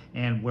problem,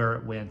 and where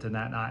it went and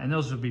that. And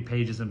those would be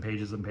pages and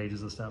pages and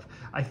pages of stuff.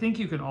 I think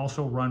you can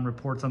also run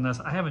reports on this.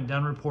 I haven't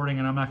done reporting,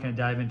 and I'm not going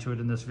to dive into it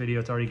in this video.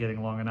 It's already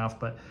getting long enough,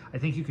 but I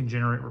think you can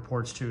generate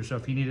reports too. So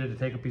if you needed to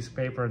take a piece of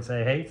paper and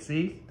say, hey,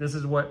 see, this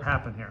is what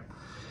happened here.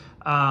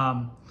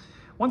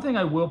 One thing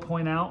I will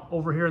point out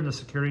over here in the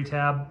security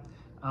tab,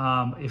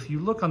 if you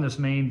look on this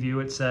main view,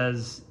 it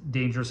says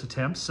dangerous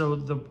attempts. So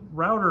the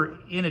router,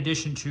 in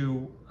addition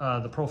to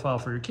the profile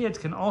for your kids,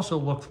 can also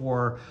look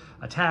for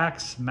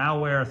attacks,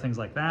 malware, things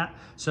like that.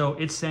 So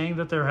it's saying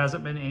that there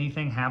hasn't been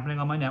anything happening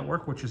on my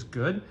network, which is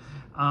good.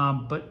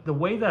 But the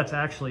way that's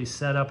actually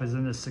set up is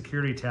in the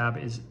security tab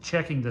is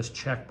checking this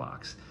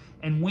checkbox.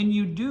 And when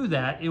you do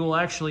that, it will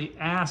actually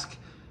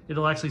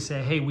it'll actually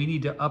say, hey, we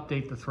need to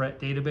update the threat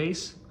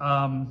database.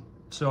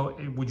 So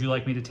would you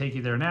like me to take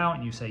you there now?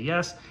 And you say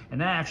yes. And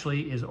that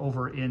actually is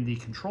over in the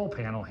control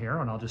panel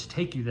here. And I'll just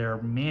take you there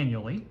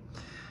manually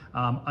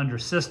under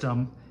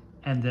system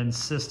and then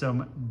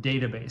system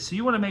database. So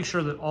you want to make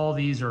sure that all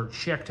these are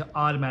checked to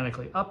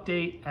automatically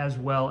update, as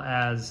well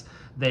as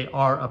they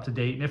are up to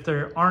date. And if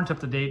they aren't up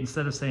to date,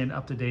 instead of saying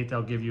up to date,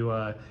 they'll give you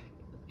a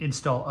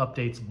install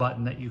updates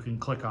button that you can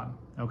click on.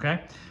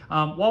 Okay.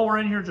 While we're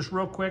in here, just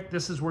real quick,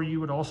 this is where you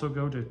would also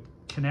go to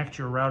connect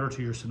your router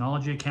to your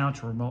Synology account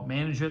to remote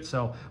manage it.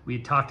 So we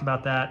talked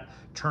about that,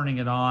 turning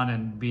it on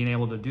and being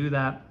able to do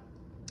that.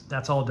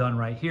 That's all done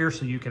right here.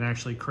 So you can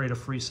actually create a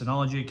free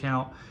Synology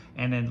account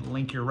and then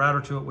link your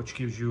router to it, which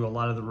gives you a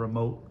lot of the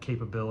remote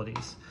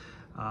capabilities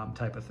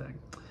type of thing.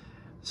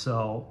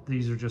 So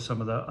these are just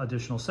some of the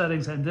additional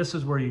settings, and this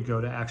is where you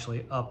go to actually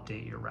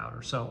update your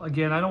router. So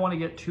again, I don't want to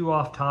get too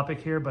off topic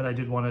here, but I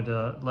wanted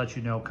to let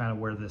you know kind of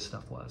where this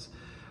stuff was.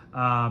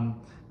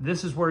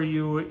 This is where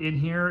in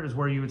here is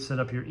where you would set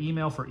up your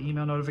email for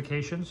email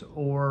notifications,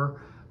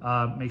 or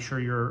make sure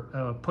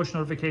your push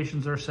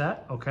notifications are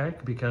set, okay?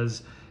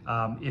 Because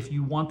if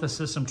you want the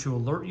system to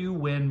alert you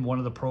when one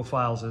of the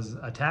profiles is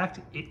attacked,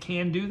 it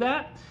can do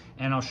that,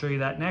 and I'll show you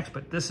that next.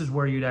 But this is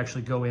where you'd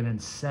actually go in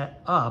and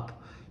set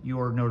up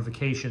your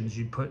notifications.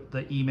 You'd put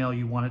the email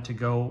you want it to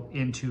go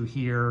into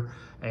here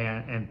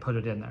and put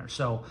it in there.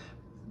 So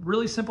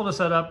really simple to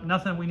set up,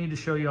 nothing we need to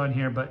show you on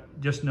here, but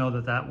just know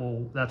that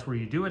that's where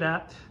you do it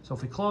at. So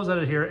if we close out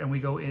of here and we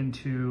go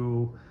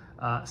into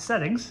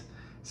settings,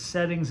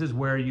 settings is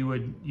where you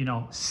would,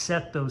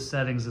 set those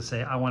settings to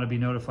say, I want to be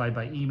notified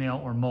by email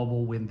or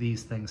mobile when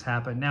these things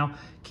happen. Now,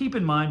 keep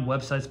in mind,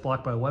 websites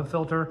blocked by web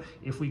filter.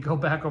 If we go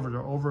back over to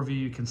overview,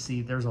 you can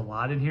see there's a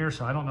lot in here.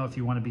 So I don't know if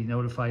you want to be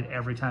notified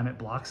every time it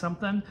blocks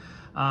something.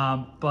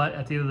 But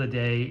at the end of the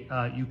day,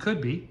 you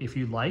could be if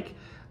you'd like.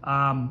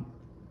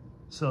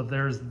 So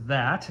there's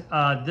that.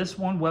 This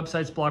one,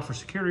 websites blocked for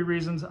security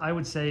reasons. I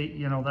would say,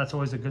 that's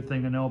always a good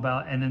thing to know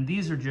about. And then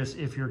these are just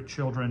if your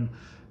children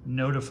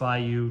notify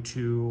you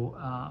to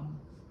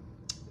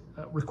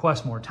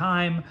request more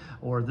time,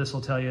 or this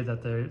will tell you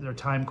that their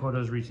time quota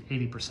has reached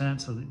 80%,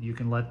 so that you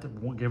can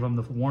give them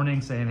the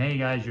warning saying, hey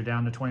guys, you're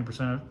down to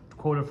 20%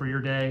 quota for your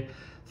day,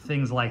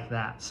 things like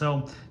that.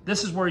 So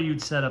this is where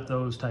you'd set up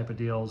those type of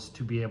deals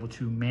to be able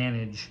to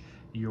manage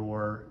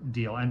your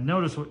deal. And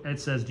notice it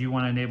says, do you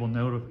want to enable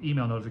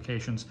email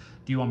notifications?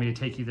 Do you want me to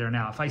take you there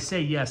now? If I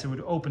say yes, it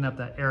would open up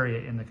that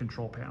area in the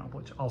control panel,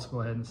 which I'll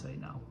go ahead and say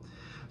no.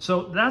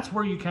 So that's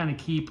where you kind of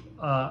keep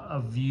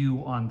a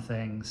view on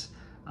things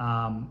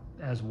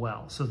as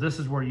well. So this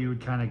is where you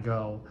would kind of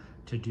go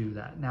to do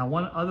that. Now,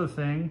 one other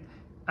thing,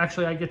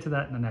 actually I get to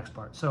that in the next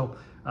part. So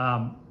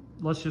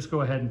let's just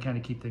go ahead and kind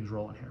of keep things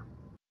rolling here.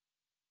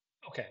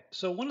 Okay,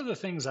 so one of the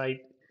things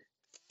I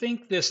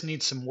think this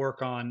needs some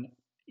work on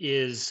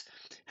is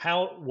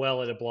how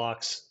well it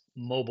blocks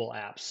mobile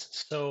apps.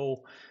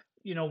 So,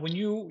 when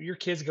your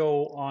kids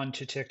go on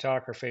to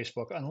TikTok or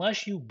Facebook,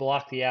 unless you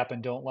block the app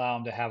and don't allow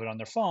them to have it on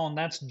their phone,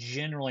 that's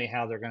generally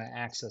how they're going to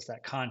access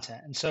that content.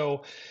 And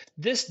so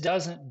this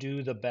doesn't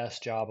do the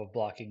best job of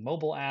blocking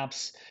mobile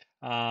apps.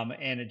 And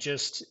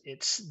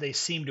they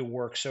seem to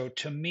work. So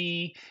to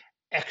me,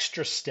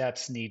 extra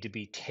steps need to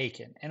be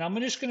taken. And I'm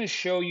just going to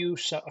show you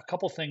a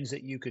couple things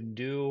that you can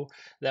do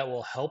that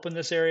will help in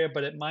this area,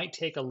 but it might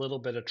take a little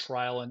bit of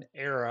trial and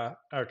error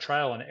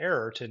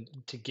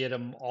to get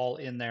them all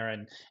in there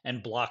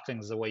and block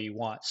things the way you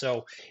want.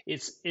 So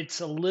it's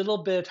a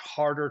little bit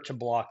harder to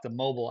block the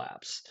mobile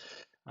apps.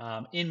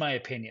 In my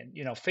opinion,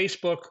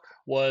 Facebook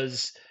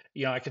was,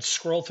 I could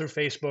scroll through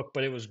Facebook,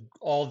 but it was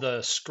all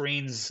the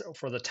screens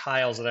for the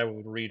tiles that I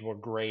would read were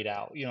grayed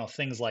out,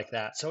 things like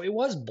that. So it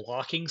was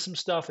blocking some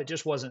stuff. It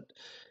just wasn't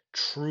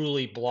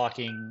truly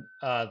blocking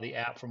the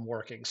app from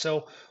working.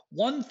 So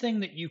one thing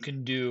that you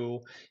can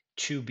do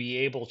to be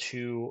able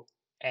to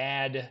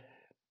add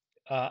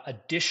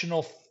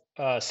additional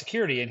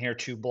security in here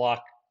to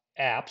block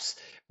apps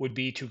would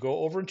be to go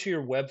over into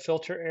your web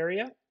filter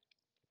area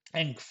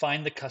and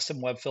find the custom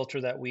web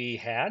filter that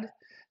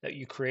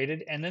you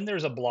created, and then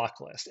there's a block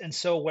list. And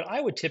so what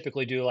I would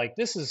typically do, like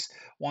this is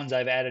ones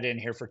I've added in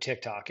here for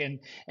TikTok, and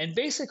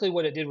basically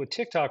what it did with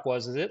TikTok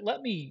is it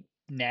let me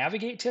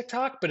navigate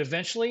TikTok, but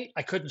eventually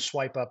I couldn't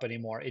swipe up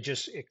anymore. It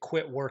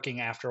quit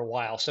working after a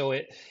while. So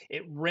it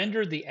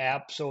rendered the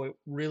app so it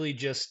really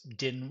just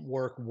didn't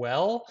work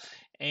well.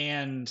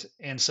 And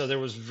so there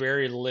was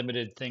very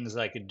limited things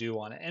that I could do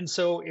on it. And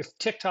so if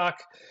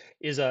TikTok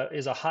is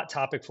a hot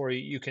topic for you,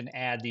 you can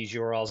add these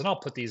URLs, and I'll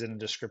put these in the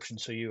description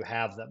so you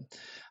have them.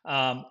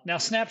 Now,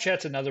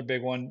 Snapchat's another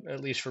big one,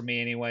 at least for me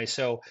anyway.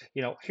 So,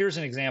 here's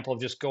an example of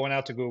just going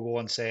out to Google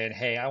and saying,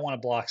 hey, I want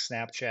to block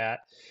Snapchat.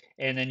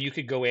 And then you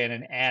could go in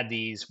and add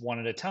these one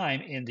at a time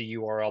in the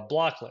URL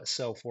block list.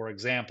 So for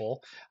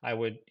example, I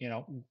would,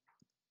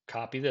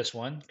 copy this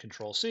one,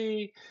 Control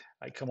C.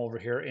 I come over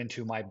here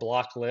into my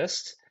block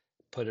list,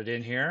 put it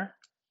in here,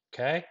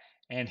 okay,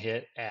 and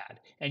hit add.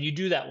 And you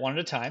do that one at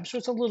a time, so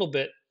it's a little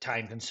bit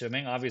time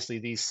consuming. Obviously,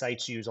 these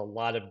sites use a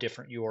lot of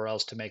different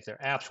URLs to make their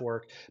apps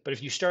work. But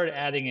if you start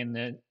adding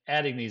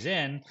these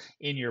in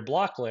your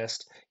block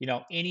list,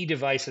 any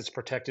device that's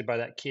protected by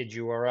that kid's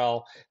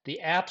URL, the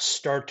apps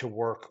start to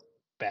work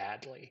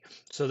badly.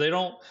 So they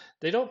don't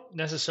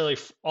necessarily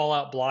all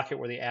out block it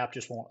where the app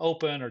just won't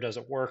open or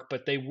doesn't work,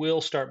 but they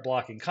will start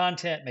blocking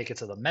content, make it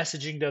so the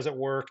messaging doesn't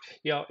work.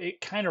 It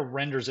kind of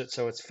renders it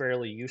so it's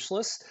fairly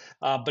useless,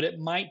 but it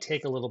might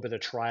take a little bit of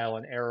trial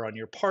and error on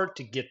your part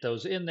to get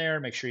those in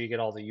there. Make sure you get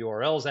all the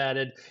URLs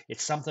added.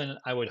 It's something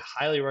I would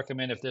highly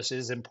recommend if this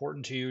is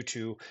important to you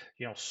to,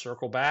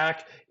 circle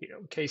back.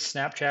 In case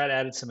Snapchat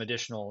added some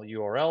additional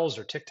URLs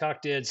or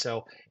TikTok did.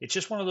 So it's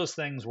just one of those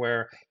things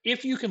where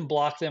if you can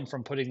block them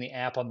from putting the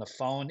app on the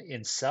phone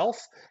itself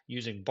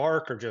using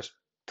Bark or just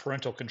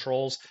parental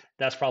controls,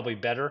 that's probably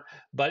better.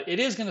 But it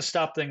is going to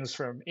stop things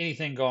from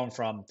anything going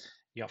from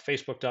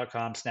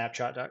Facebook.com,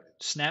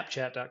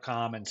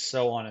 Snapchat.com, and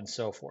so on and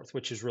so forth,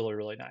 which is really,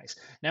 really nice.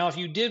 Now, if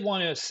you did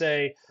want to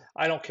say,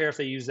 I don't care if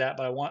they use that,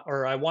 but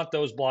I want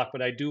those blocked,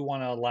 but I do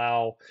want to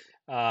allow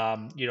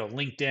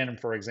LinkedIn,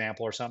 for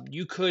example, or something,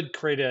 you could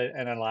create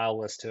an allow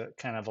list to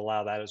kind of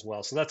allow that as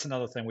well. So that's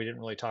another thing we didn't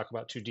really talk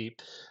about too deep,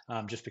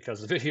 just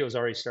because the video is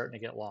already starting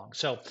to get long.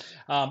 So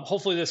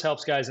hopefully this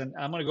helps, guys. And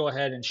I'm going to go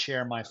ahead and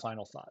share my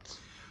final thoughts.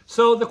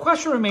 So the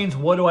question remains,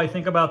 what do I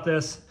think about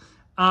this?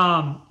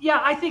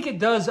 Yeah, I think it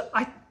does.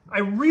 I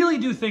really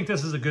do think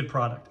this is a good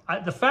product.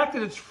 The fact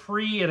that it's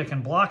free and it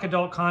can block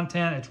adult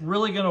content, it's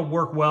really going to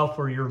work well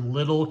for your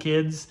little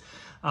kids.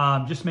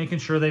 Just making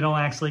sure they don't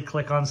actually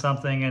click on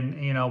something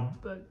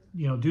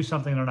and, do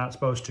something they're not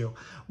supposed to.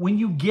 When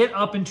you get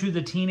up into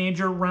the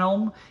teenager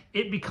realm,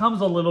 it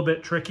becomes a little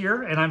bit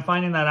trickier. And I'm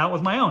finding that out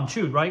with my own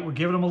too, right? We're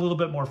giving them a little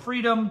bit more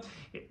freedom.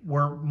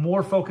 We're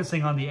more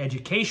focusing on the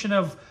education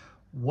of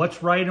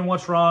what's right and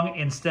what's wrong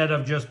instead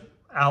of just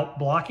out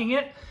blocking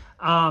it.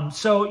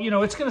 So,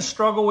 it's going to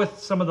struggle with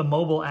some of the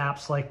mobile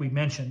apps like we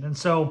mentioned. And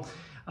so,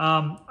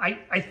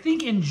 I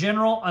think in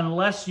general,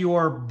 unless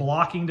your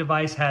blocking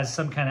device has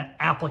some kind of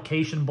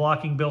application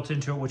blocking built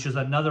into it, which is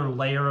another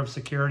layer of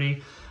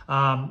security,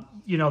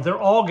 they're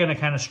all going to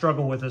kind of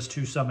struggle with this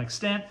to some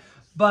extent.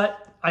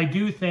 But I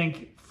do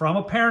think from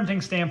a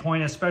parenting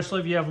standpoint, especially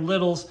if you have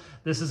littles,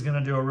 this is going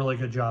to do a really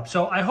good job.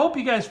 So I hope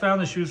you guys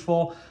found this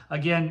useful.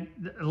 Again,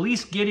 at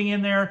least getting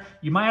in there,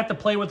 you might have to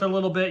play with it a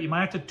little bit. You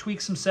might have to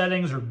tweak some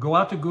settings or go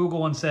out to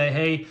Google and say,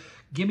 hey,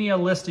 give me a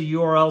list of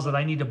URLs that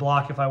I need to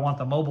block if I want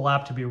the mobile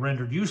app to be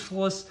rendered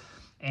useless,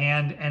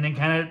 and then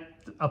kind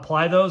of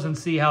apply those and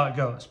see how it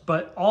goes.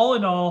 But all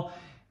in all,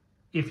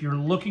 if you're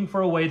looking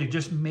for a way to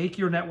just make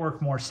your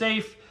network more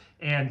safe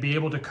and be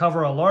able to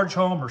cover a large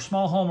home or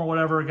small home or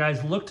whatever,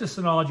 guys, look to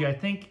Synology. I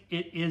think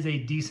it is a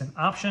decent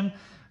option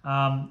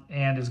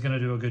and is going to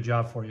do a good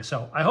job for you.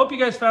 So I hope you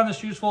guys found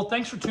this useful.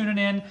 Thanks for tuning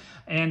in,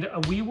 and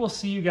we will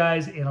see you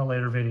guys in a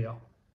later video.